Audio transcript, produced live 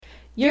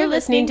You're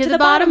listening to The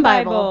Bottom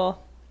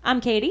Bible.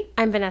 I'm Katie.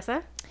 I'm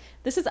Vanessa.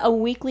 This is a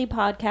weekly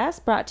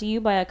podcast brought to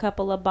you by a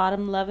couple of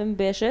bottom-loving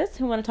bitches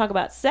who want to talk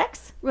about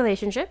sex,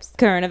 Relationships,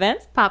 current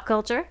events, pop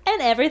culture, and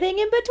everything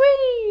in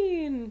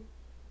between.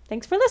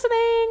 Thanks for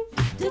listening.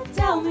 To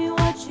tell me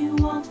what you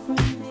want from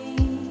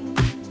me.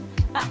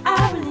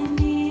 I really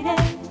need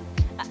it.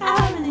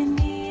 I really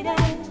need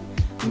it.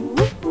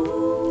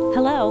 Ooh.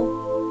 Hello.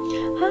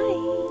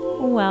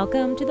 Hi.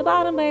 Welcome to The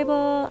Bottom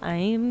Bible.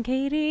 I'm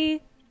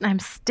Katie. I'm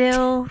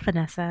still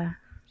Vanessa.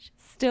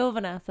 Still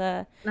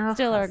Vanessa. No,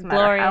 Still our doesn't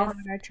matter how glorious,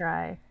 hard I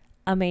try.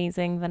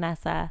 amazing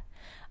Vanessa.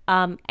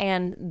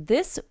 And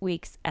this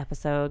week's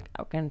episode,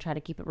 we're going to try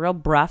to keep it real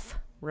brief.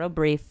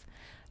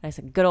 Nice,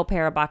 a good old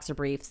pair of boxer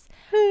briefs.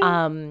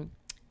 And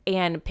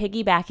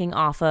piggybacking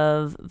off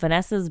of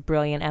Vanessa's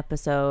brilliant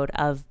episode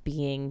of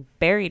being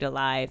buried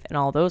alive and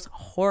all those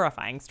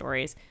horrifying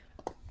stories.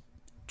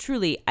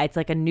 Truly, it's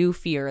like a new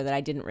fear that I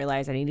didn't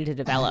realize I needed to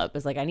develop.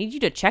 It's like, I need you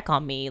to check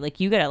on me.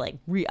 Like, you gotta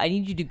I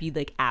need you to be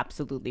like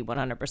absolutely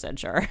 100%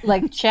 sure.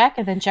 Like check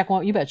and then check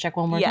one. You better check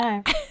one more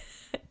time.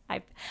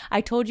 I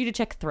told you to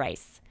check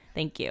thrice.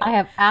 Thank you. I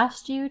have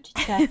asked you to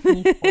check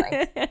me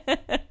twice.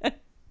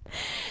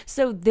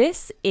 So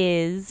this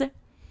is,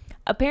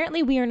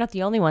 apparently we are not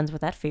the only ones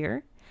with that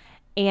fear.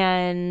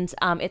 And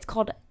it's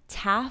called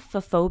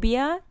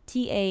taphophobia,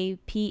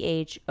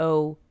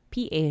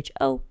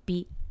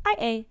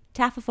 Taphophobia,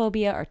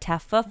 taphophobia or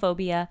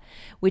taphophobia,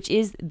 which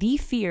is the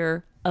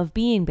fear of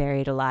being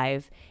buried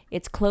alive.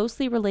 It's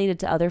closely related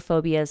to other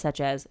phobias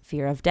such as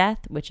fear of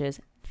death, which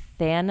is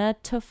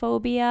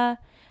thanatophobia,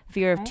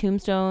 fear of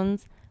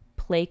tombstones,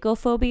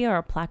 placophobia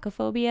or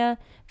placophobia,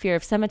 fear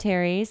of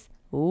cemeteries.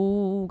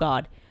 Oh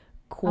God,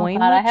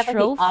 I have like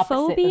the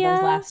opposite of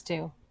those last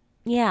two.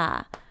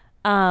 Yeah.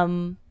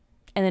 And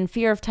then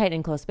fear of tight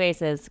and close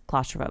spaces,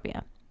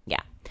 claustrophobia.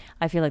 Yeah.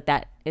 I feel like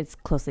that is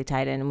closely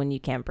tied in when you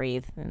can't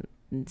breathe and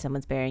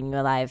someone's burying you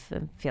alive.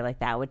 I feel like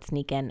that would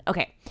sneak in.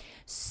 Okay.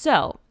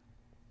 So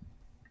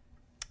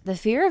the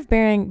fear of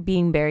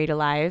being buried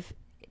alive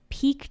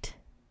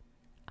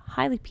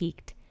highly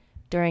peaked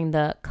during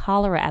the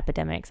cholera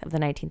epidemics of the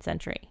 19th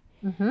century.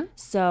 Mm-hmm.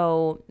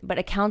 So, but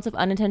accounts of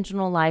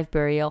unintentional live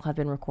burial have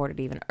been recorded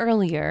even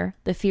earlier.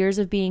 The fears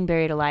of being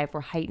buried alive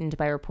were heightened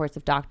by reports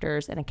of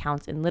doctors and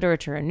accounts in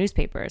literature and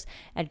newspapers.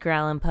 Edgar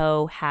Allan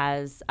Poe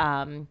has,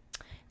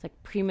 it's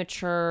like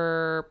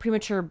premature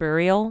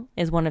burial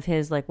is one of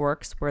his like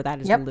works where that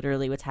is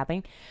literally what's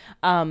happening.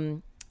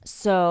 Okay.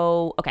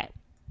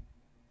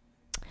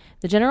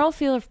 The general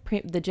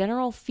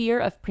fear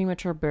of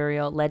premature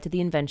burial led to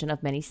the invention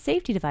of many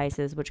safety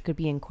devices which could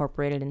be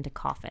incorporated into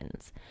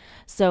coffins.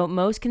 So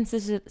most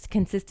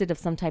consisted of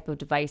some type of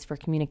device for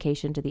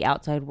communication to the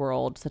outside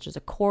world, such as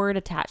a cord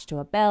attached to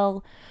a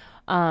bell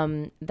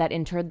that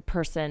interred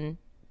person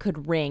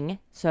could ring,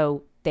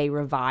 so they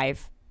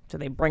revive. So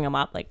they bring them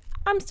up like,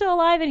 I'm still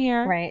alive in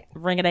here. Right.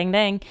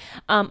 Ring-a-ding-ding.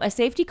 A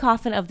safety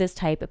coffin of this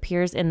type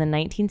appears in the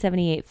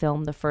 1978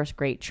 film The First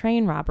Great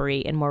Train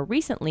Robbery and more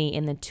recently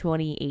in the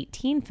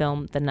 2018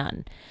 film The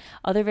Nun.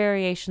 Other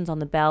variations on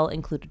the bell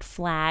included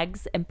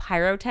flags and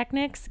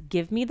pyrotechnics.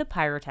 Give me the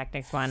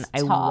pyrotechnics one.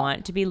 I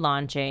want to be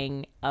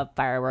launching a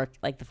firework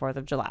like the 4th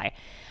of July.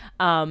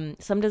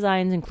 Some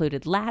designs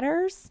included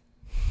ladders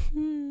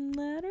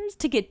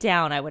to get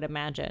down, I would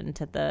imagine,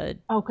 to the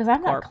because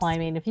I'm corpse. not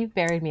climbing. If you've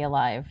buried me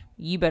alive,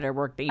 you better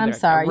work. I'm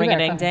sorry. Ring a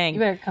ding ding. You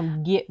better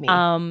come get me.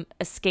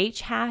 Escape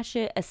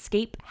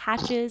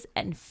hatches,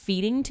 and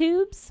feeding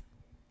tubes.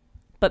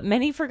 But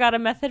many forgot a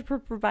method for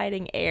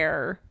providing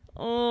air.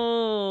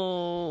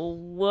 Oh,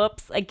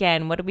 whoops!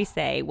 Again, what do we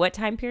say? What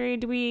time period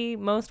do we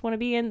most want to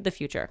be in? The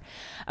future.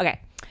 Okay.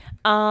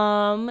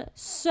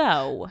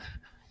 So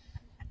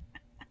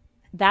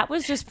that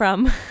was just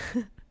from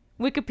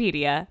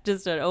Wikipedia,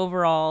 just an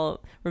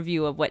overall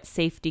review of what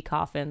safety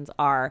coffins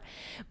are.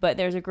 But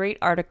there's a great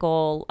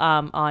article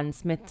on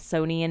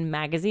Smithsonian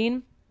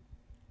Magazine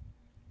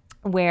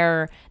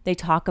where they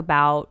talk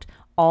about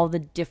all the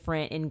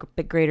different, in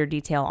greater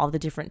detail, all the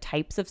different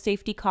types of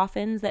safety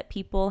coffins that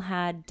people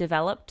had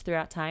developed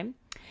throughout time.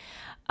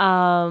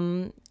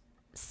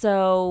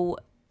 So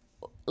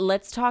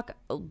let's talk,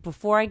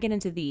 before I get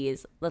into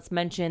these, let's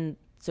mention,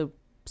 so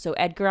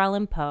Edgar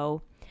Allan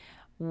Poe,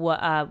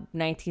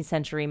 19th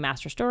century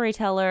master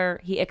storyteller.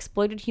 He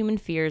exploited human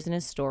fears in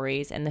his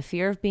stories, and the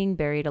fear of being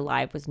buried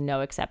alive was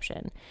no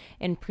exception.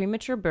 In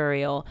Premature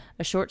Burial,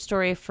 a short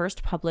story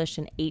first published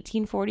in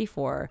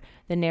 1844,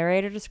 the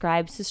narrator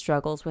describes his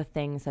struggles with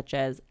things such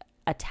as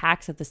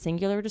attacks of the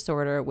singular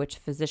disorder, which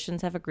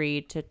physicians have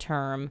agreed to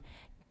term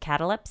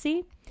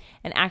catalepsy,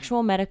 an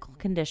actual medical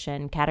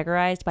condition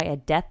categorized by a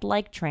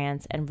death-like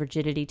trance and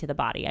rigidity to the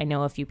body. I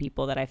know a few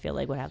people that I feel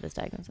like would have this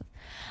diagnosis.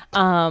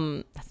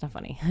 That's not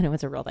funny. I know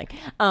it's a real thing.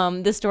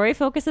 The story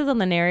focuses on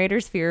the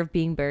narrator's fear of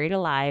being buried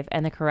alive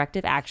and the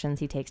corrective actions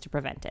he takes to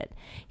prevent it.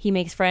 He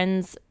makes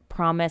friends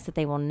promise that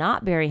they will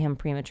not bury him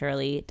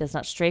prematurely, does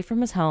not stray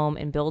from his home,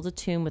 and builds a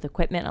tomb with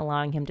equipment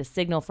allowing him to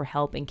signal for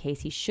help in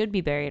case he should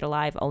be buried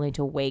alive, only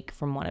to wake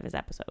from one of his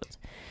episodes.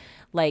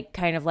 like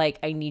kind of like,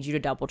 I need you to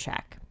double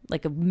check.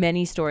 Like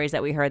many stories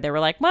that we heard, they were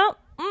like, well,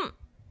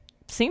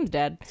 seems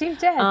dead. Seems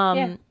dead.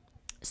 Yeah.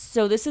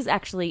 So this is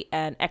actually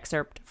an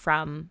excerpt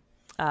from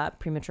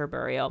Premature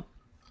Burial.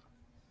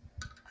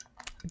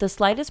 The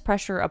slightest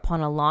pressure upon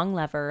a long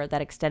lever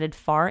that extended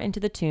far into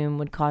the tomb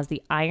would cause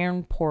the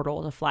iron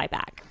portal to fly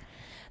back.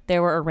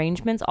 There were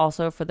arrangements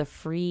also for the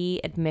free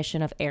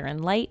admission of air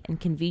and light and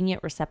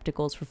convenient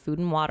receptacles for food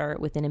and water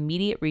within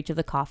immediate reach of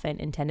the coffin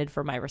intended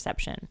for my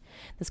reception.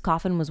 This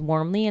coffin was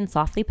warmly and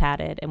softly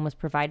padded and was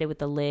provided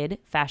with a lid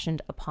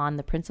fashioned upon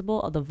the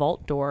principle of the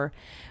vault door,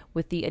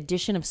 with the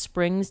addition of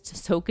springs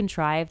so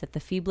contrived that the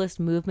feeblest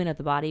movement of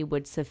the body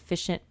would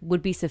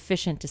be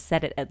sufficient to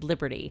set it at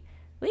liberty.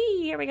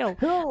 Whee, here we go.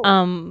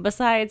 Cool.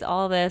 Besides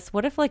all this,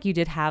 what if like you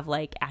did have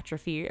like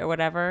atrophy or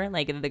whatever,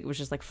 like it was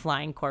just like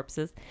flying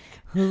corpses?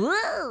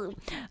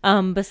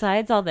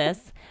 Besides all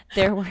this,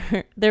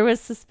 there was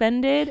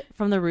suspended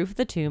from the roof of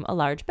the tomb a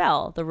large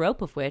bell, the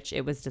rope of which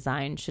it was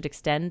designed should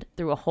extend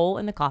through a hole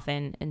in the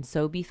coffin and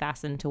so be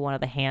fastened to one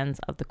of the hands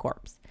of the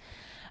corpse.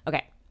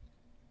 Okay.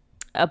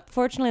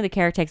 Fortunately, the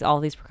care takes all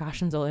these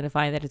precautions only to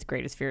find that its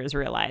greatest fear is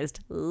realized.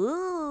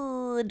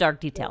 Ooh, dark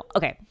detail.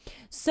 Okay,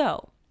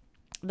 so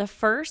the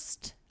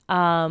first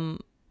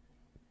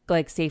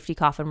like safety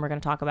coffin we're going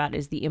to talk about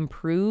is the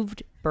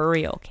improved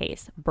burial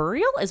case.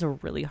 Burial is a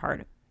really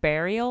hard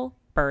burial.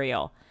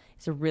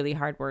 It's a really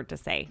hard word to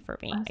say for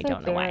me. I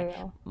don't know why.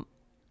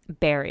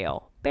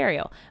 Burial.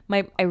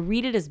 I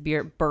read it as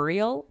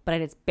burial,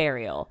 but it's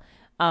burial.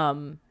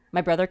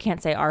 My brother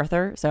can't say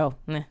Arthur, so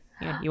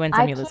you win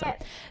some, you lose some.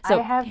 So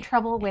I have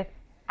trouble with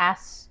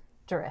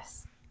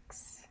asterisks.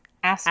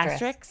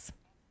 Asterisks.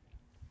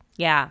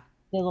 Yeah.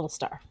 The little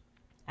star.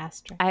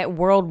 Asterisk.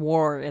 World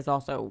War is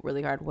also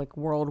really hard, like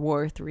World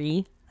War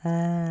III.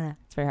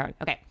 It's very hard.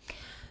 Okay.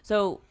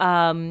 So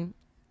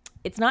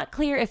it's not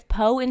clear if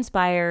Poe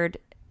inspired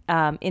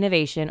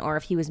innovation or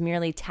if he was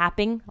merely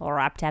tapping, or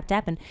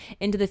rap-tap-tappin,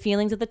 into the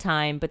feelings of the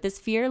time, but this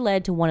fear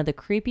led to one of the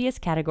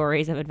creepiest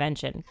categories of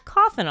invention,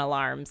 coffin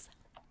alarms.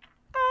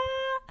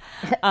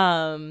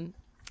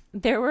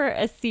 There were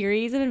a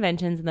series of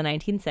inventions in the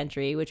 19th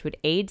century which would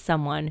aid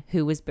someone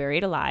who was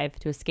buried alive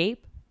to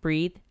escape,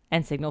 breathe,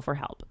 and signal for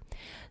help.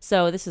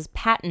 So this is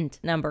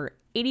patent number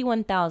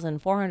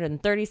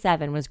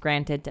 81,437 was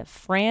granted to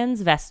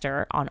Franz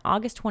Vester on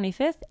August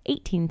 25th,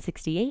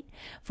 1868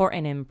 for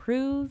an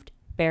improved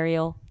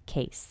burial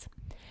case.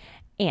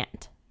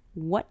 And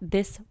what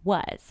this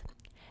was,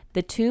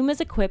 the tomb is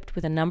equipped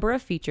with a number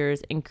of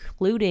features,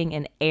 including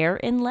an air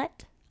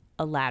inlet,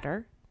 a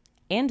ladder,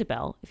 and a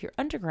bell. If you're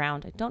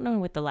underground, I don't know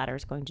what the ladder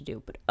is going to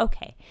do, but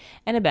okay.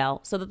 And a bell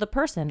so that the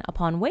person,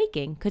 upon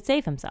waking, could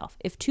save himself.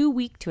 If too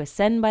weak to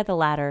ascend by the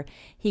ladder,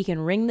 he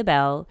can ring the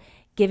bell,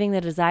 giving the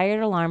desired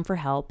alarm for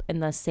help,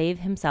 and thus save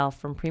himself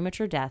from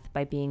premature death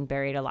by being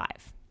buried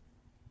alive.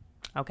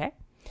 Okay.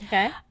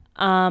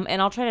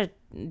 And I'll try to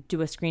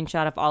do a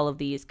screenshot of all of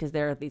these because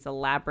there are these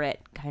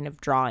elaborate kind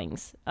of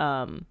drawings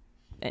and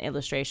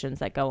illustrations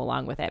that go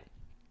along with it.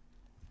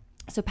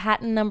 So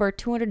patent number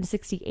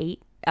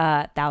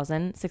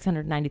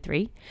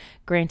 268,693,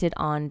 granted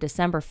on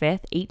December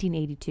 5th,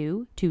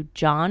 1882, to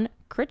John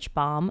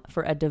Critchbaum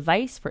for a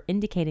device for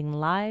indicating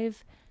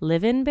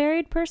live-in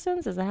buried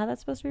persons. Is that how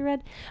that's supposed to be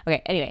read?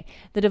 Okay, anyway,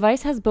 the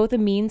device has both a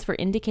means for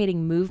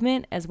indicating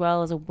movement as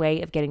well as a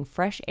way of getting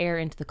fresh air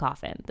into the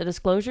coffin. The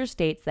disclosure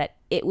states that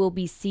it will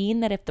be seen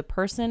that if the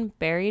person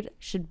buried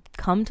should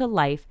come to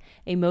life,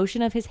 a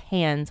motion of his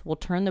hands will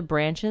turn the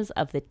branches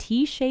of the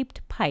T-shaped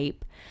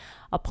pipe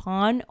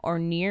upon or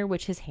near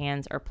which his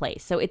hands are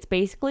placed. So it's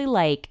basically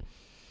like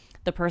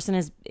the person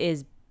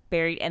is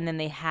buried and then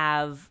they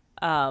have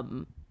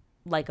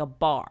like a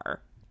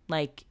bar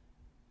like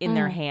in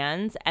their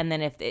hands, and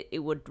then if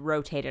it would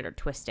rotate it or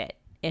twist it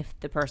if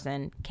the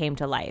person came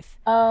to life.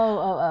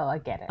 Oh, I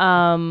get it.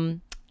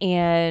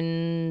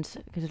 And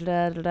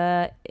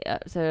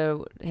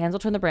so hands will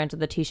turn the branch of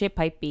the T-shaped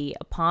pipe B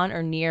upon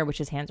or near which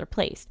his hands are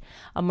placed.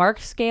 A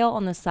marked scale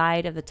on the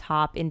side of the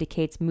top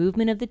indicates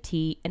movement of the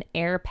T, and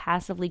air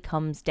passively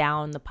comes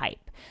down the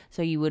pipe,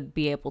 so you would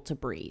be able to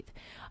breathe.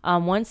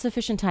 Once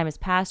sufficient time has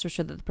passed to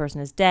show that the person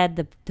is dead,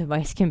 the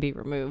device can be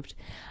removed.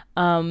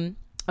 Okay.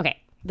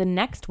 The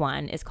next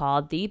one is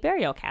called the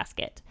burial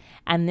casket,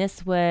 and this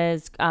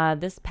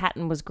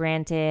patent was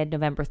granted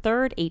November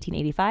 3rd,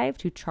 1885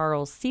 to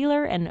Charles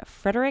Sealer and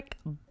Frederick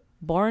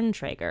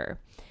Borntrager.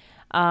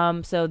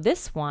 So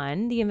this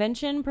one, the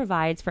invention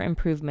provides for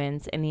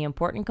improvements in the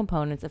important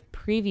components of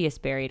previous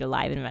buried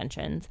alive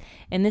inventions.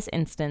 In this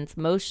instance,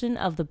 motion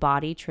of the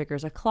body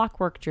triggers a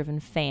clockwork-driven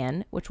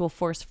fan, which will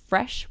force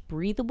fresh,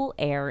 breathable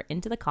air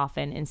into the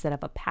coffin instead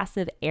of a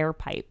passive air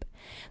pipe.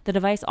 The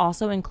device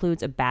also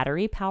includes a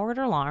battery-powered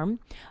alarm.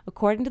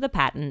 According to the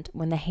patent,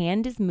 when the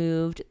hand is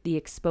moved, the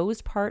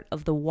exposed part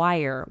of the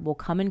wire will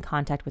come in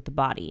contact with the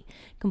body,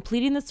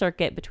 completing the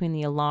circuit between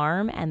the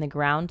alarm and the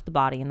ground to the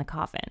body in the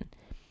coffin.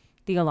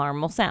 the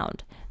alarm will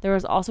sound. There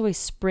is also a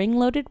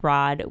spring-loaded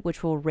rod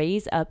which will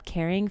raise up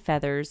carrying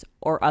feathers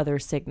or other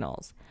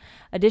signals.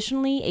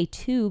 Additionally, a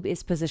tube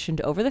is positioned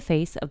over the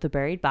face of the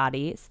buried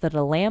body so that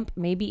a lamp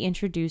may be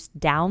introduced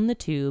down the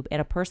tube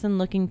and a person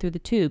looking through the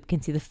tube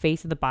can see the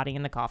face of the body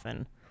in the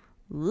coffin.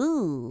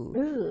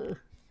 Ooh.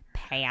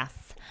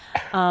 Pass.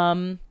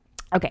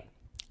 Okay.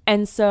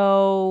 And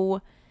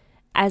so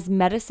as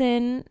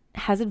medicine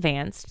has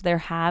advanced, there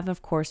have,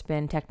 of course,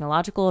 been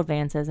technological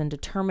advances in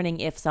determining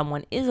if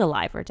someone is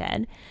alive or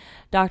dead.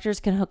 Doctors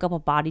can hook up a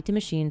body to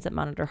machines that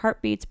monitor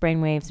heartbeats,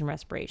 brainwaves, and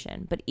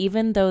respiration. But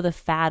even though the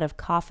fad of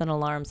coffin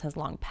alarms has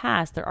long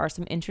passed, there are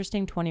some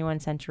interesting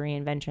 21st century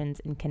inventions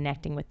in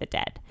connecting with the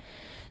dead.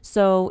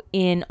 So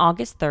in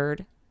August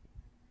 3rd,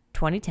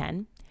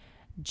 2010,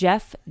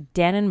 Jeff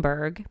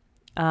Dannenberg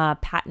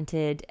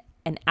patented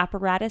an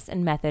apparatus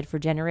and method for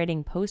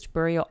generating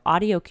post-burial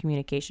audio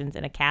communications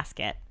in a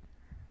casket.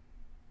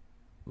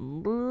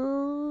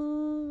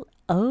 Oh,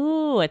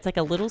 it's like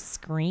a little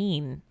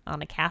screen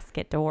on a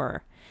casket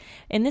door.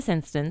 In this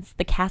instance,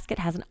 the casket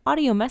has an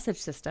audio message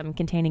system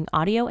containing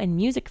audio and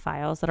music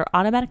files that are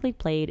automatically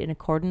played in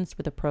accordance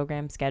with a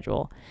program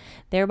schedule,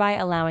 thereby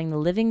allowing the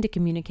living to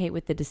communicate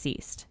with the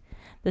deceased.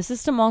 The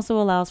system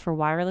also allows for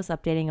wireless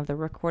updating of the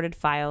recorded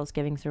files,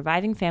 giving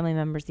surviving family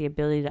members the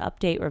ability to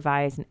update,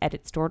 revise, and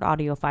edit stored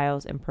audio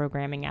files and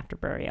programming after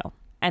burial.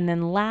 And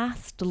then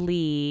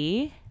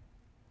lastly,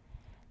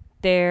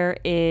 there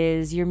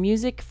is your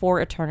Music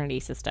for Eternity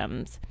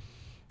systems.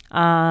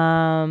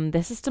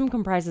 The system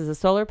comprises a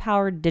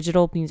solar-powered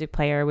digital music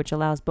player, which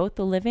allows both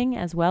the living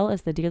as well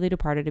as the dearly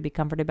departed to be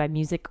comforted by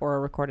music or a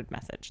recorded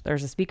message.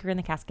 There's a speaker in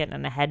the casket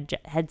and a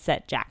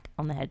headset jack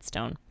on the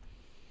headstone.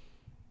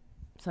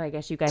 So I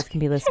guess you guys can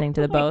be listening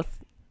to the both.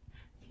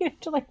 You have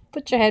to like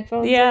put your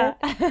headphones Yeah.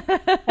 in.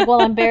 Like,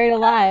 well, I'm buried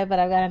alive, but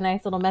I've got a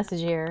nice little message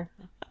here.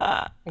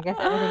 I guess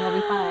everything will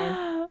be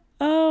fine.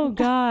 Oh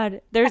God.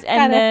 There's I'm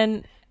and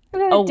then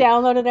gonna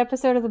download an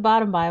episode of the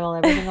Bottom Bible.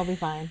 Everything will be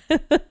fine.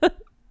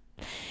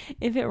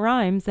 if it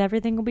rhymes,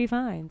 everything will be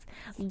fine.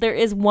 There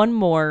is one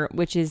more,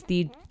 which is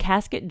the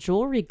casket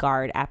jewelry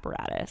guard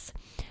apparatus.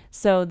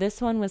 So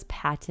this one was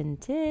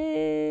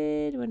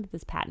patented. When did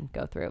this patent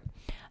go through?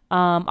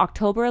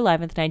 October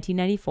 11th,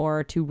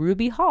 1994 to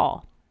Ruby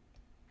Hall.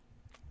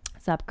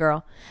 What's up,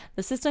 girl?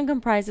 The system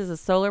comprises a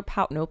solar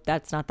power. Nope,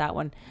 that's not that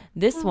one.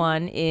 This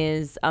one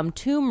is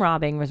tomb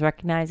robbing was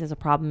recognized as a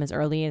problem as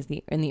early as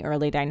in the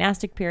early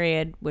dynastic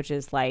period, which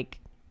is like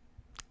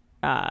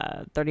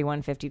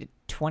 3150 to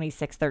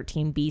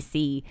 2613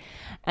 BC,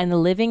 and the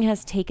living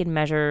have taken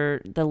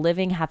measures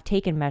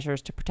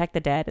to protect the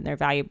dead and their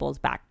valuables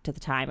back to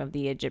the time of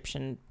the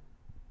Egyptian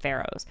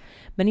pharaohs.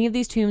 Many of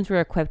these tombs were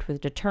equipped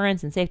with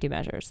deterrence and safety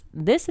measures.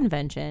 This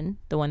invention,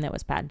 the one that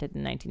was patented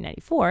in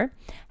 1994,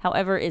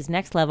 however, is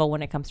next level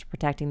when it comes to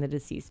protecting the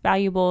deceased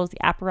valuables.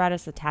 The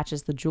apparatus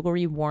attaches the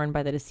jewelry worn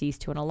by the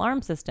deceased to an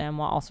alarm system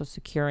while also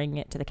securing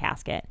it to the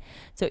casket.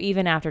 So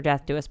even after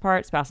death do us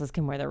part, spouses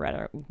can wear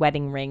their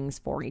wedding rings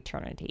for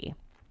eternity.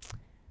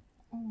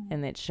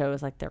 And it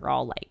shows like they're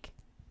all like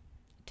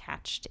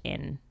attached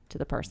in to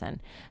the person.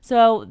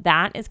 So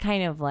that is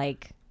kind of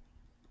like,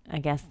 I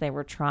guess they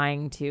were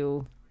trying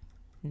to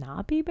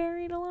not be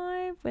buried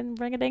alive when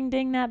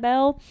ring-a-ding-ding that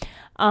bell.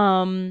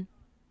 And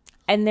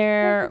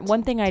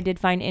one thing I did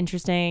find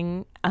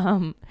interesting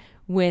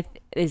with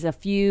is a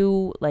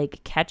few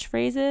like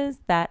catchphrases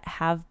that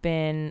have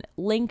been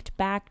linked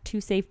back to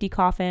safety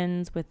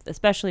coffins,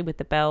 especially with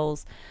the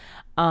bells.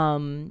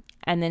 And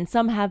then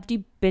some have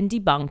been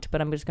debunked, but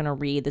I'm just going to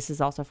read. This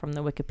is also from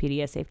the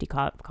Wikipedia safety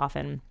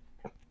coffin.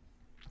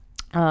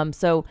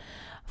 So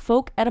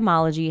folk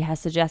etymology has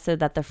suggested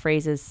that the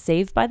phrases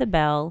saved by the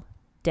bell,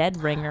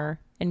 dead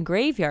ringer, and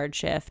graveyard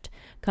shift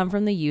come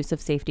from the use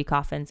of safety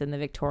coffins in the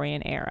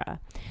Victorian era.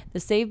 The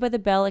saved by the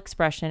bell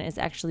expression is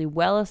actually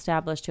well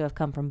established to have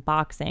come from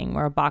boxing,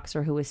 where a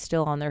boxer who is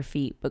still on their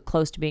feet but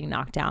close to being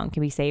knocked down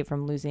can be saved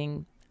from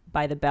losing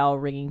by the bell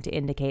ringing to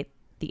indicate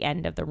the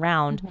end of the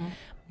round. Mm-hmm.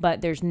 But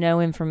there's no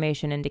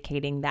information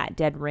indicating that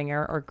dead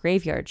ringer or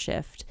graveyard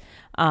shift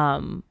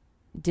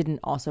didn't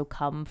also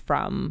come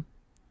from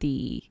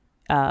the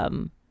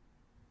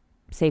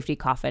safety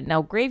coffin.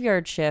 Now,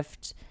 graveyard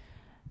shift,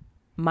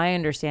 my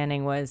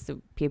understanding was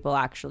the people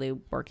actually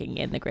working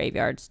in the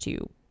graveyards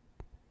to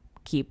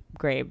keep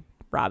grave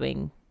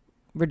robbing,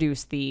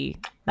 reduce the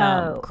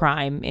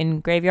crime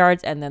in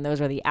graveyards, and then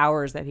those are the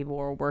hours that people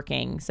were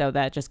working, so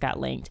that just got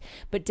linked.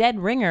 But dead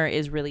ringer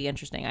is really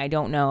interesting. I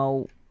don't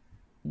know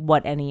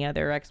what any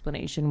other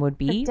explanation would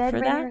be for that.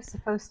 Dead ringer is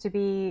supposed to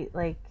be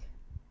like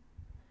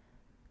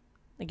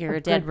you're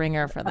a dead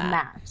ringer for that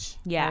match.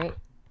 Yeah, right?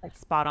 like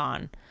spot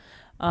on.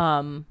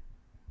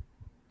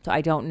 So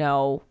I don't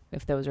know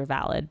if those are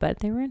valid, but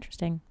they were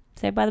interesting.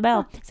 Saved by the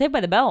bell. Huh. Saved by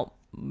the bell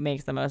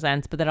makes the most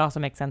sense, but that also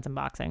makes sense in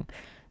boxing.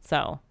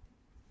 So,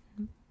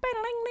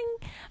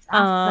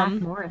 Zach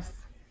Morris.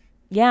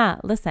 Yeah,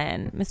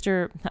 listen,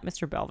 not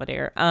Mr.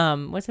 Belvedere.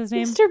 What's his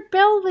name? Mr.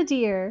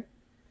 Belvedere.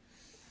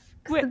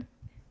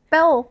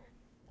 Bell.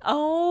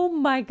 Oh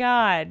my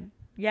God.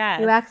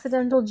 Yes. You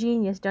accidental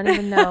genius. Don't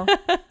even know.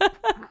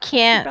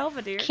 Can't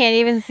Belvedere.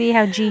 even see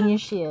how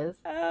genius she is.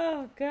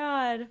 Oh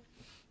God.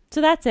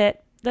 So that's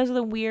it. Those are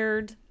the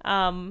weird,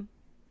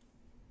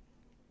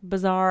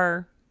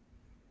 bizarre.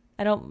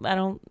 I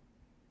don't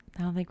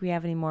think we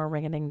have any more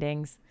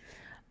ring-a-ding-dings.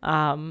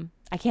 I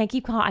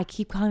keep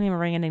calling him a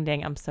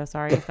ring-a-ding-ding. I'm so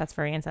sorry if that's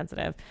very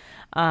insensitive.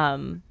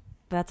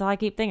 That's all I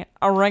keep thinking.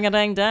 A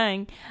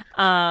ring-a-ding-ding.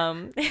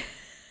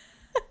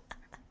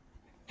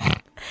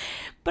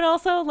 But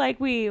also, like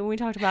we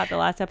talked about the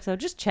last episode,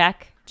 just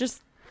check.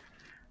 Just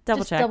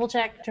double check. Double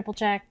check, triple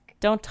check.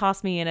 Don't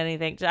toss me in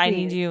anything. I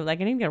need Please. you,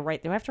 like, I need to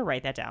write, do I have to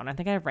write that down? I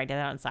think I have to write that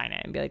down and sign it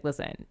and be like,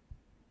 listen,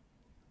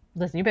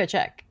 You better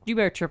check. you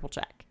better triple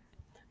check.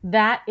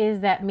 That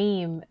is that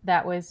meme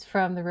that was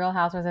from the Real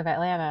Housewives of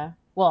Atlanta.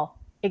 Well,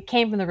 it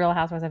came from the Real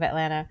Housewives of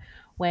Atlanta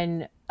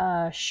when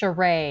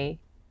Sheree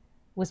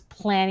was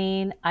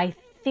planning. I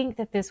think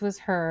that this was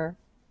her.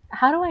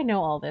 How do I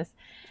know all this?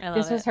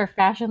 This was her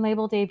fashion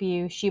label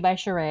debut, She by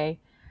Sheree.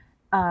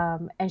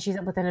 And she's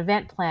up with an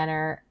event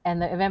planner,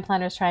 and the event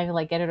planner is trying to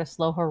like get her to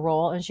slow her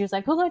roll, and she was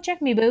like, "Who gonna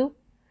check me, boo?"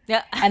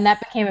 Yeah. And that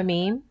became a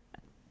meme.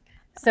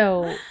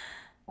 So,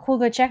 who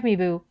gonna check me,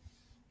 boo?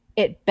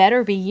 It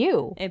better be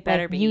you. It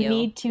better be you. You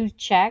need to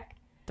check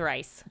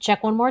Thrice.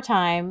 Check one more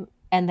time,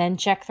 and then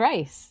check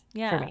thrice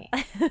Yeah. for me.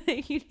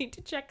 You need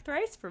to check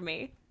thrice for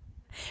me.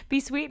 Be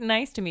sweet and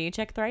nice to me.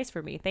 Check thrice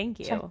for me. Thank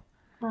you. Check.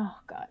 Oh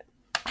God.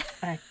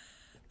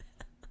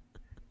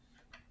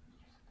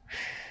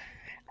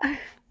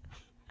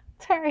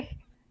 Sorry.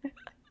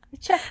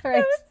 Check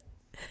thrice.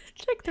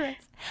 Check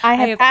thrice. I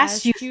have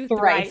asked you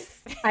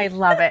thrice. I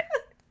love it.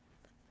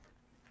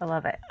 I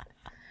love it.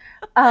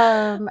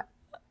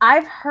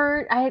 I've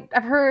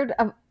heard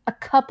of a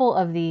couple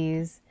of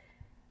these.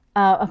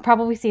 I've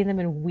probably seen them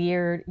in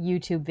weird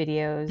YouTube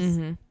videos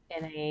in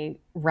a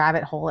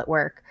rabbit hole at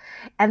work.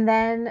 And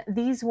then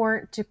these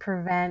weren't to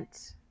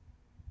prevent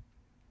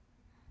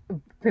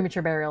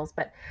premature burials,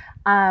 but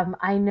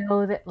I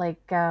know that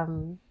like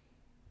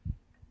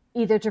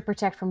either to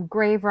protect from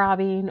grave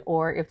robbing,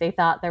 or if they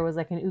thought there was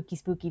like an ooky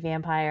spooky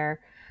vampire,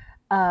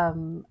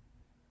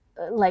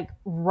 like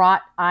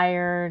wrought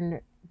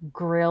iron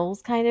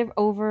grills kind of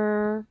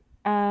over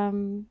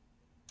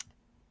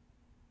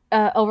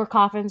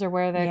coffins, or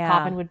where the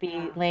coffin would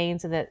be laying,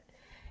 so that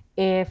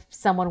if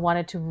someone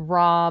wanted to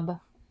rob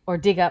or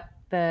dig up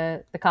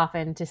the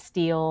coffin to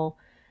steal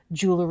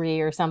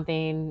jewelry or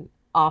something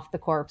off the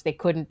corpse, they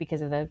couldn't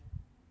because of the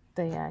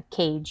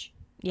cage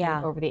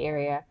over the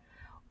area.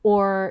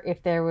 Or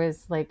if there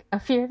was like a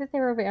fear that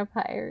there were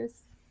vampires.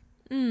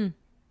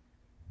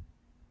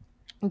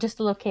 Just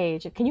a little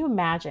cage. Can you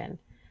imagine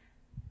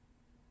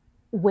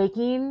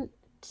waking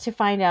to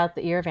find out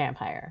that you're a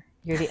vampire?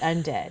 You're the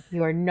undead.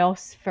 You are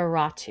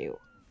Nosferatu.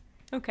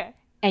 Okay.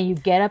 And you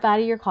get up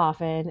out of your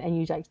coffin and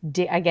you like,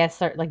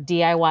 start like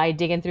DIY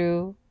digging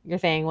through your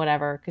thing,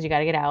 whatever, because you got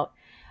to get out.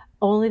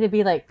 Only to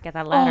be like, get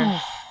that ladder.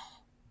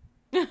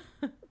 Oh.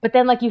 But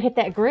then like you hit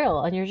that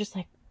grill and you're just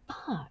like,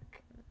 fuck.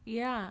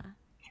 Yeah.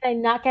 Can I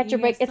not catch your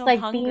break? It's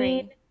like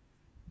being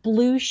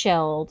blue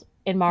shelled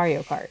in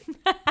Mario Kart.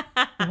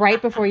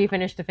 Right before you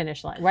finish the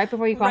finish line. Right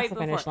before you cross the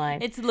finish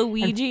line. It's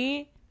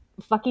Luigi.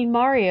 Fucking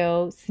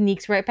Mario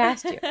sneaks right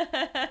past you.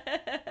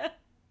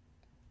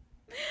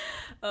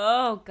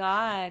 Oh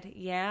God,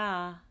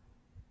 yeah.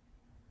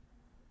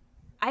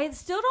 I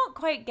still don't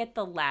quite get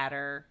the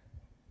ladder,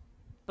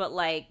 but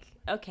like,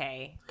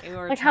 okay,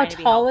 like how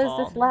tall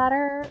is this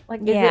ladder? Like,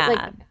 is it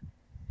like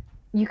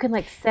you can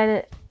like set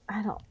it?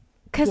 I don't.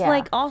 Because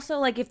like also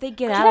like if they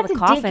get out of the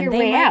coffin,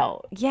 they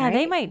might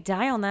they might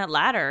die on that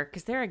ladder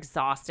because they're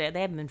exhausted.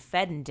 They haven't been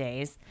fed in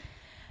days.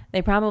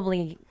 They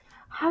probably.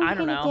 How are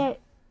you gonna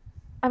get?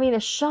 I mean, a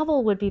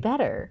shovel would be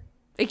better.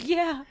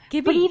 Yeah,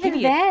 but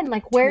even then,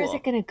 like, where is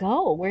it gonna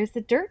go? Where's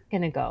the dirt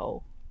gonna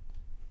go?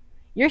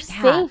 You're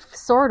safe,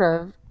 sort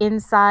of,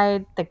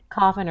 inside the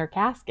coffin or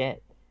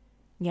casket.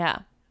 Yeah,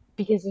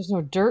 because there's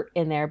no dirt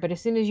in there. But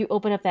as soon as you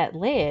open up that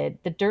lid,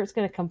 the dirt's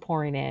gonna come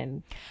pouring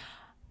in.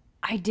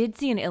 I did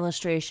see an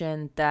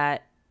illustration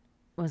that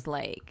was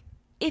like,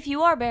 if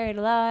you are buried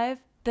alive,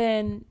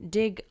 then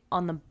dig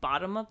on the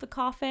bottom of the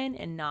coffin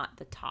and not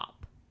the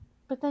top.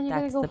 But then you're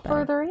going to go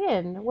further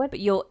in. What?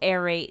 But you'll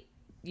aerate.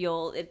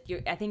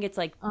 I think it's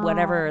like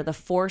whatever the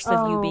force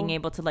of you being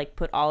able to like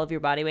put all of your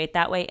body weight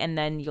that way, and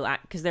then you'll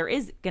because there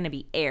is going to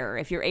be air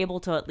if you're able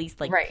to at least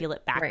like peel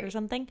it back or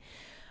something.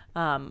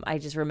 I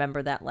just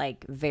remember that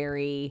like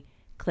very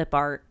clip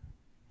art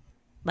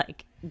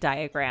like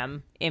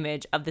diagram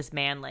image of this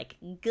man like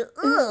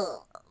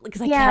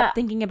because I kept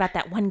thinking about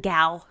that one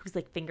gal whose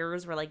like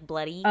fingers were like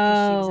bloody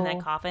because she was in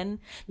that coffin.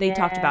 They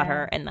talked about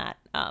her in that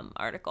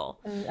article.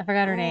 I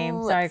forgot her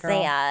name. Sorry,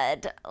 girl.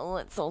 Sad. Oh,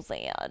 it's so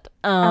sad.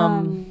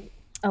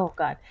 Oh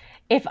God.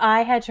 If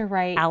I had to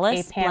write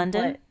Alice a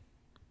pamphlet, Blendon?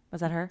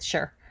 Was that her?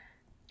 Sure.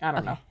 I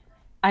don't know.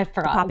 I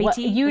forgot. The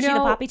poppy tea? Was she the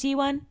poppy tea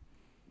one?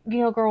 You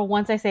know, girl,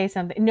 once I say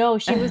something. No,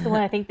 she was the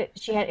one I think that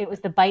she had. It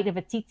was the bite of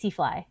a tsetse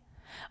fly.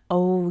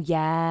 Oh,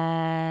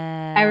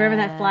 yeah. I remember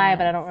that fly,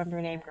 but I don't remember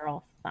her name,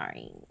 girl.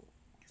 Sorry.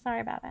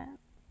 Sorry about that.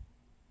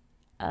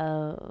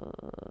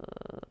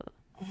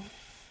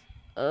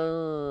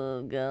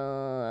 Oh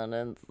god,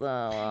 it's so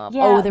awful.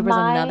 Yeah, There was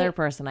another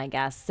person, I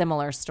guess,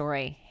 similar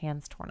story,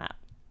 hands torn up.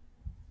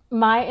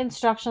 My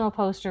instructional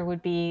poster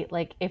would be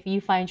like, if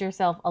you find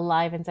yourself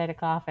alive inside a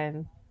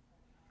coffin,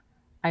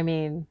 I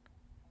mean,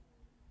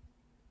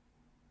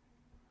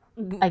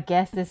 I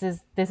guess this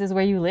is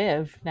where you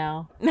live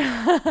now.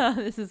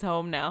 This is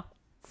home now.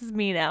 This is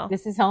me now.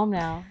 This is home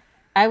now.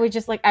 I would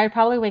just like, I'd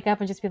probably wake up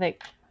and just be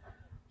like,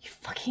 you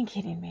fucking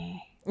kidding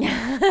me?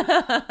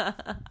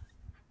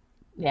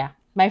 Yeah.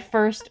 My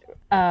first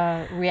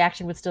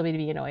reaction would still be to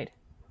be annoyed.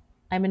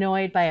 I'm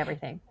annoyed by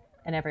everything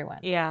and everyone.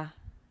 Yeah.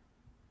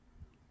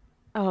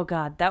 Oh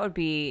god, that would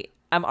be.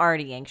 I'm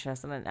already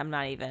anxious, and I'm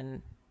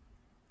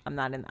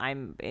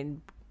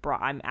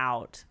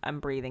out. I'm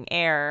breathing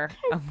air.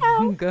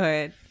 I'm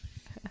good.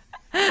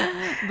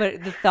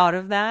 But the thought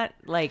of that,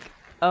 like,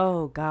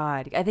 oh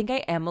god, I think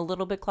I am a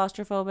little bit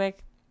claustrophobic.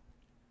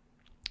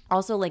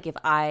 Also, like,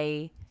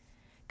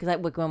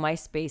 when my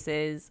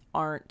spaces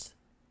aren't.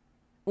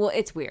 Well,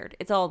 it's weird.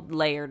 It's all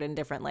layered in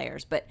different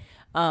layers. But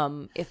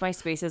if my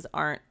spaces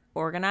aren't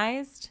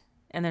organized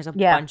and there's a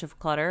bunch of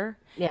clutter,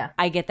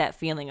 I get that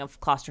feeling of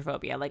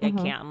claustrophobia. Like, I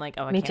can't. I'm like,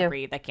 oh, I can't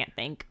breathe. I can't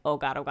think. Oh,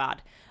 God, oh,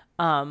 God.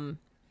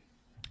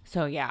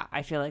 So, yeah,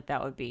 I feel like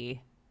I would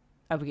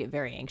get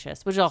very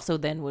anxious, which also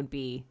then would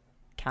be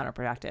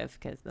counterproductive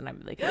because then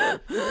I'd be like,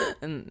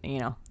 and, you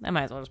know, I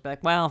might as well just be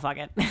like, well, fuck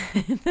it.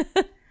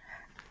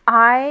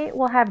 I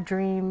will have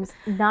dreams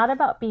not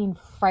about being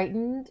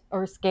frightened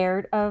or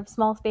scared of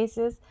small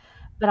spaces,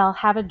 but I'll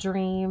have a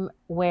dream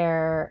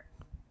where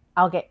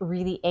I'll get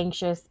really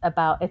anxious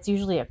about, it's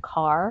usually a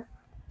car.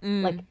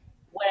 Like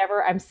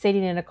whenever I'm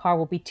sitting in a car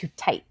will be too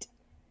tight.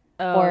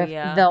 Or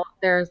if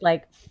there's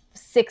like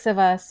 6 of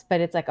us,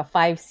 but it's like a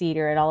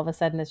 5-seater and all of a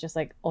sudden it's just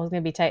like, oh, it's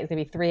going to be tight. It's going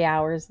to be 3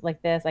 hours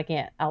like this. I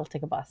can't. I'll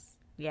take a bus.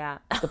 Yeah.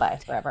 Goodbye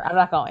forever. I'm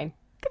not going.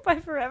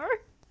 Goodbye forever.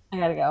 I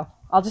gotta go.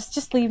 I'll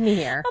just leave me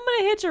here. I'm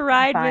gonna hitch a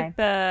ride with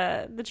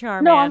the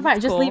Charman. No, I'm fine.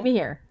 It's just cool. leave me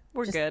here.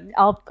 We're good.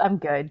 I'm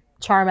good.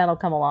 Charman will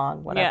come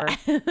along. Whatever.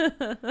 Yeah.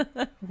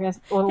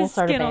 We'll His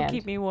start a skin will band.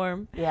 keep me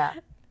warm. Yeah.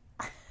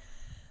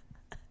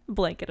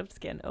 Blanket of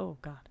skin. Oh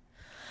god.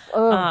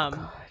 Oh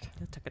god.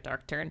 That took a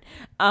dark turn.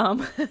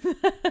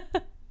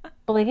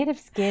 Blanket of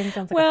skin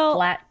sounds like a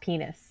flat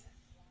penis.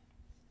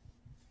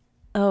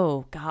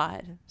 Oh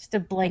god. Just a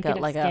blanket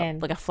of skin.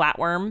 Like a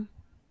flatworm.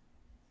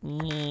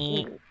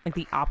 Like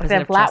the opposite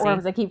the of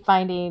flatworms I keep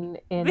finding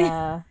in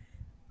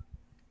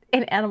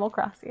Animal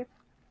Crossing.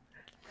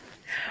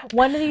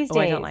 One of these days.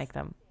 I don't like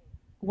them.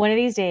 One of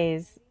these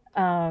days,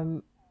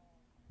 and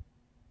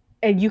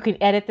you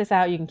can edit this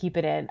out, you can keep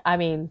it in. I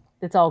mean,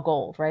 it's all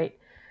gold, right?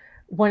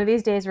 One of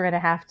these days we're gonna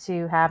have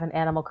to have an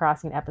Animal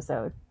Crossing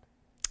episode.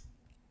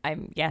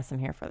 I'm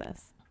here for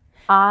this.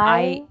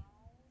 I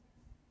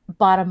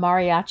bought a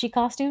mariachi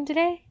costume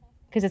today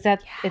because it's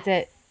at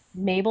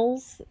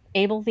Mabel's,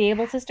 the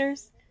Able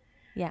sisters.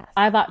 Yes.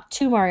 I bought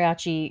 2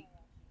 mariachi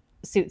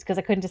suits because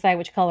I couldn't decide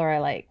which color I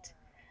liked.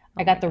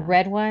 I got the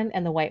red one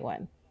and the white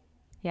one.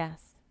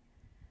 Yes.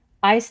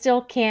 I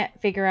still can't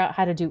figure out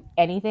how to do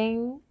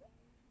anything.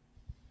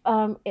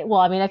 I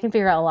can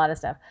figure out a lot of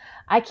stuff.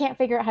 I can't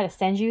figure out how to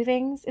send you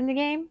things in the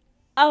game.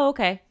 Oh,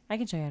 okay. I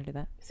can show you how to do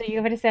that. So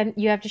you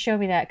have to show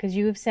me that because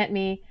you have sent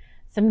me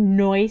some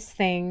noise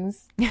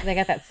things. I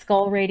got that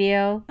skull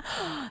radio.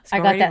 I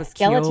got that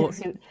skeleton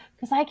suit.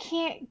 Because I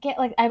can't get,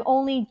 like, I'm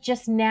only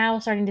just now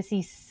starting to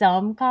see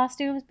some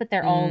costumes, but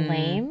they're all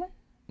lame.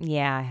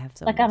 Yeah, I have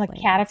some. Like, I'm a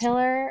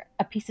caterpillar,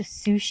 a piece of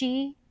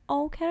sushi.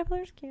 Oh,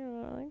 caterpillar's cute.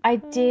 I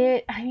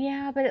did.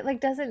 Yeah, but it, like,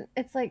 doesn't,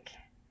 it's like,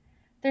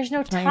 there's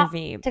no top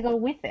to go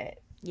with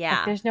it. Yeah.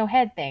 Like, there's no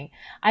head thing.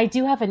 I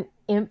do have an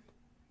imp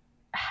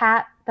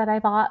hat that I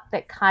bought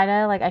that kind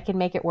of, like, I can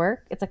make it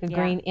work. It's like a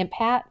green imp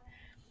hat.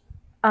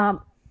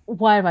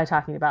 What am I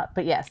talking about?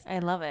 But yes. I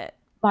love it.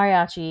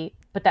 Mariachi.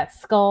 But that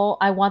skull,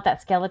 I want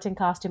that skeleton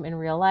costume in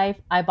real life.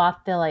 I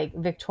bought the, like,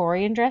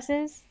 Victorian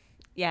dresses.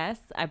 Yes,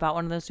 I bought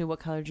one of those too. What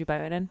color did you buy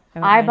it in?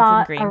 I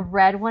bought a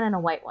red one and a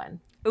white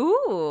one.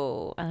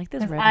 Ooh, I like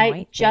this red and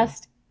white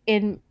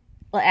thing.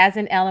 As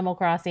in Animal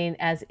Crossing,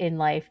 as in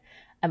life,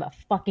 I'm a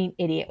fucking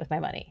idiot with my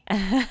money.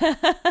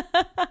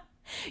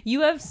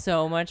 You have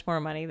so much more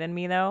money than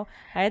me, though.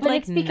 I had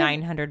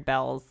 900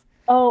 bells.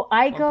 Oh,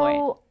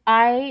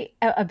 I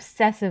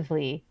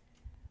obsessively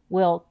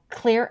will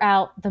clear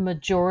out the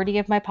majority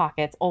of my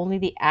pockets, only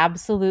the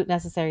absolute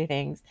necessary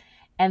things.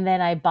 And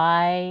then I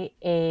buy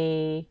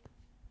a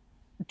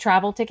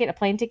travel ticket, a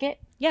plane ticket.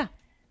 Yeah.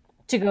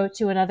 To go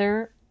to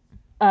another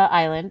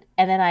island.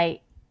 And then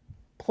I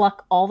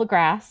pluck all the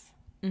grass.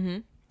 Mm-hmm.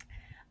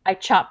 I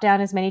chop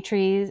down as many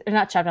trees, or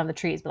not chop down the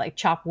trees, but like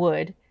chop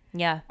wood.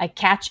 Yeah. I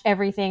catch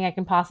everything I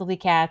can possibly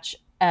catch.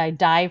 I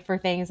dive for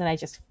things, and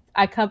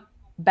I come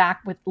back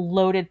with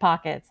loaded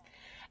pockets.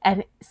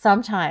 And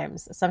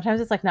sometimes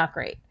it's like not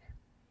great,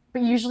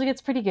 but usually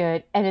it's pretty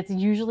good. And it's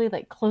usually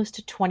like close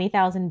to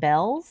 20,000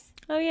 bells.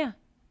 Oh yeah.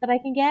 That I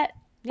can get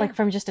like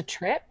from just a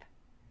trip.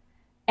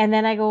 And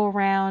then I go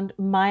around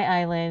my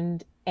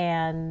island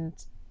and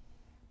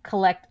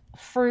collect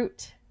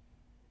fruit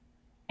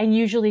and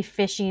usually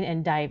fishing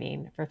and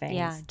diving for things.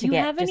 Yeah. to Do you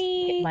get have just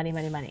any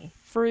money?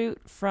 fruit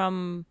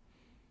from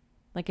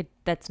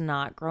that's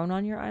not grown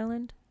on your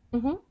island?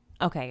 Mm-hmm.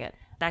 Okay, good.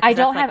 I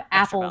don't have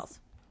extra apples. bells.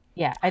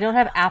 Yeah, I don't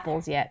have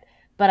apples yet,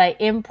 but I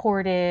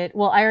imported.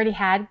 Well, I already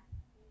had.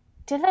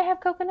 Did I have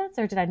coconuts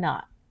or did I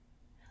not?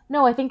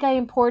 No, I think I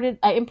imported.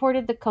 I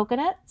imported the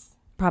coconuts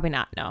Probably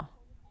not. No.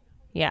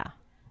 Yeah.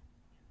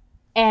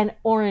 and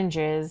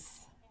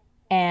oranges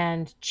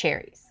and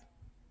cherries.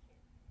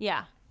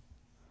 Yeah.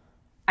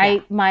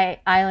 My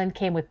island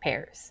came with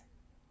pears.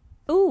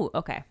 Ooh.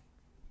 Okay.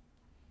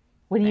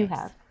 What do you Nice.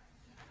 have?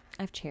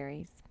 I have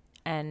cherries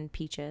and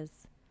peaches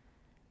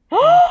and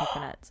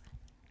coconuts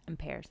and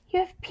pears. You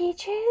have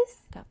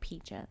peaches? Got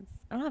peaches.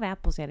 I don't have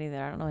apples yet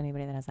either. I don't know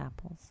anybody that has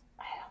apples.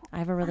 I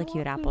have a really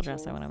cute want apple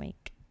dress I peaches. want to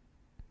make.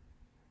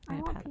 I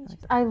I'm want gonna pass it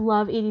peaches. like I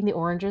love eating the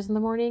oranges in the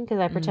morning because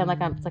I pretend like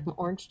it's like my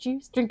orange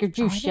juice. Drink your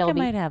that. Oh, I juice, think I Shelby.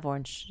 might have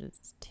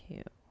oranges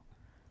too.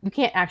 You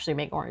can't actually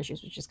make orange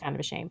juice, which is kind of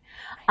a shame.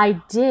 I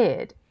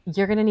did.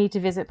 You're going to need to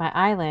visit my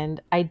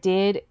island. I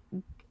did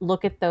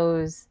look at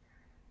those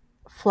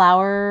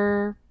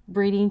flower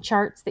breeding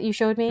charts that you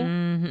showed me,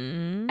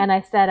 Mm-hmm. and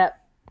I set up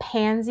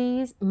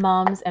pansies,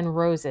 mums, and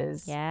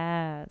roses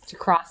Yes. to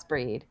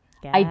crossbreed.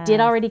 Yes. I did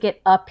already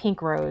get a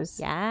pink rose,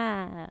 Yes.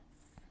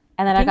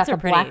 and then I got pinks are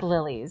the black pretty.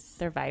 lilies.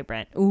 They're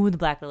vibrant. Ooh, the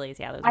black lilies.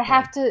 Yeah, those are I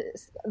have to.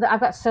 I've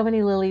got so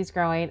many lilies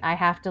growing. I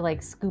have to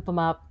like scoop them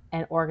up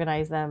and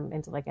organize them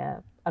into like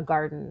a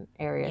garden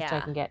area so I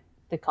Yeah. can get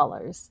the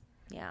colors.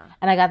 Yeah.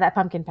 And I got that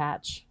pumpkin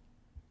patch.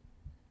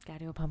 Gotta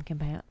do a pumpkin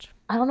patch.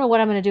 I don't know what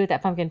I'm going to do with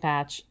that pumpkin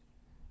patch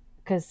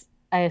because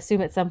I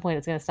assume at some point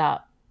it's going to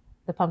stop.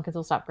 The pumpkins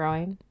will stop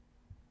growing.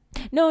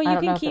 No, I you don't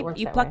know can if it keep, works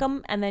you that pluck way.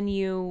 them and then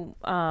you,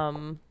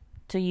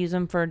 to use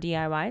them for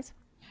DIYs.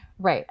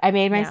 Right. I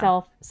made Yeah.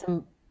 myself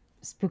some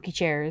spooky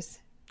chairs.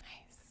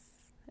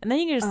 And then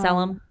you can just sell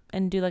them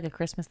and do like a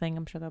Christmas thing.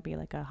 I'm sure there'll be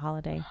like a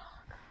holiday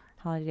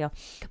deal.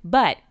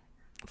 But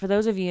for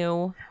those of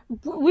you,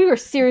 We were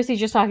seriously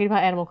just talking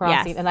about Animal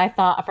Crossing, Yes. and I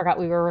forgot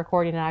we were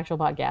recording an actual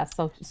podcast.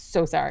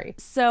 So sorry.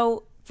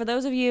 so for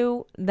those of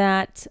you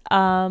that,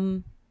 I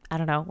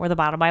don't know, we're the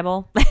Bottom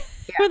Bible.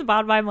 We're the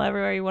Bottom Bible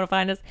everywhere you want to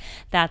find us.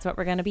 That's what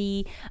we're going to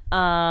be.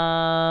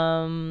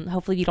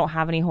 Hopefully you don't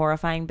have any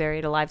horrifying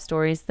buried alive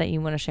stories that you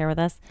want to share with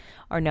us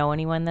or know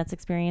anyone that's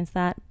experienced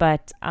that.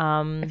 But,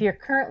 If you're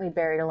currently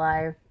buried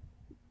alive,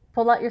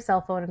 pull out your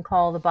cell phone and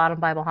call the Bottom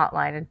Bible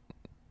hotline and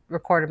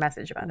record a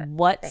message about it.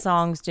 what Thanks.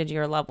 songs did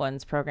your loved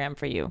ones program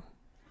for you?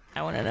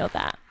 I want to know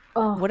that.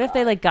 Oh, What if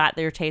they like got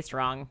their taste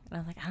wrong? And I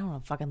was like, I don't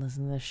want to fucking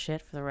listen to this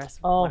shit for the rest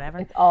of whatever.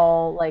 It's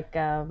all like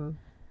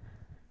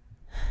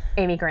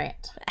Amy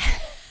Grant.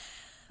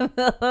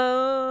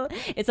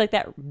 It's like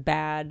that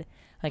bad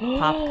like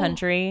pop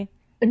country.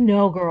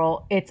 No,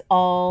 girl, it's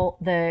all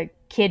the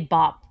Kid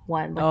Bop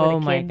one. Like where Oh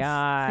the my kids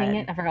God. sing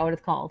it. I forgot what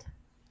it's called.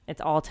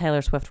 It's all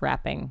Taylor Swift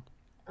rapping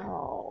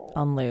Oh,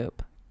 on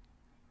loop.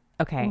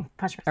 Okay,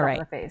 punch myself all right. in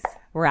the face.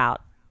 we're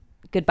out.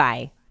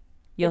 Goodbye.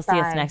 You'll see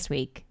us Goodbye. next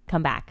week.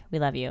 Come back. We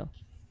love you.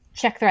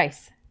 Check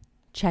thrice.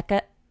 Check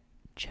us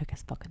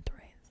fucking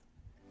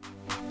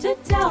thrice. To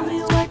tell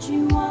me what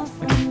you want